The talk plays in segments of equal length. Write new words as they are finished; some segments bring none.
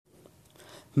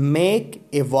Make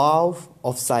a vow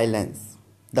of silence.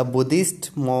 The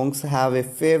Buddhist monks have a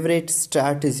favorite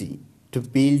strategy to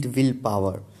build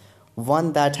willpower,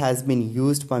 one that has been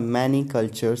used by many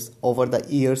cultures over the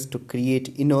years to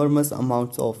create enormous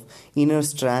amounts of inner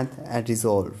strength and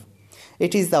resolve.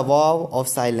 It is the vow of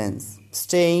silence.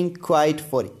 Staying quiet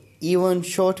for even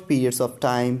short periods of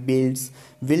time builds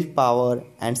willpower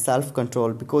and self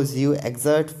control because you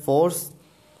exert force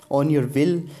on your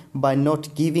will by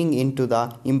not giving in to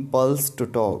the impulse to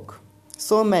talk.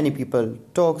 So many people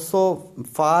talk so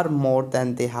far more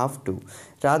than they have to,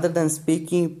 rather than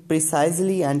speaking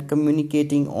precisely and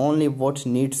communicating only what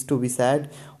needs to be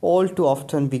said. All too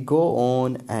often we go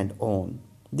on and on.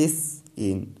 This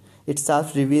in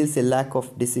itself reveals a lack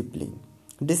of discipline.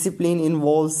 Discipline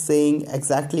involves saying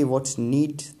exactly what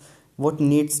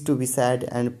needs to be said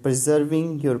and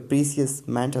preserving your precious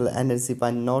mental energy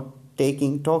by not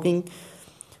talking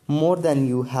more than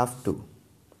you have to.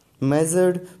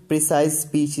 Measured, precise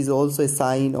speech is also a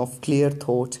sign of clear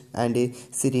thought and a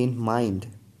serene mind.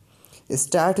 A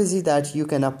strategy that you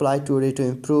can apply today to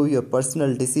improve your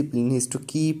personal discipline is to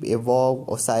keep a vow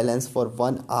of silence for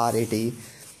 1 hour a day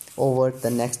over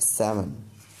the next 7.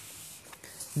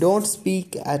 Don't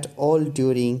speak at all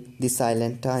during the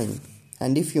silent time.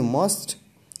 And if you must,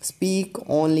 speak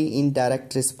only in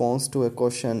direct response to a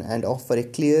question and offer a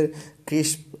clear,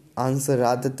 crisp answer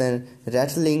rather than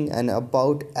rattling and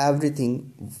about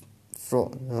everything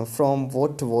from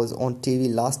what was on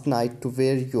TV last night to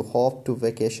where you hope to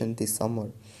vacation this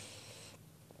summer.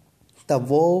 The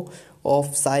vow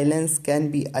of silence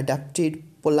can be adapted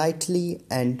politely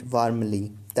and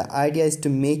warmly. The idea is to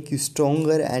make you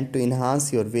stronger and to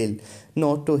enhance your will,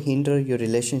 not to hinder your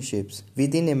relationships.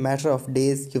 Within a matter of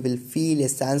days, you will feel a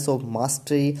sense of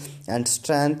mastery and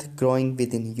strength growing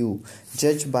within you.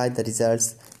 Judged by the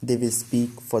results, they will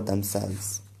speak for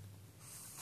themselves.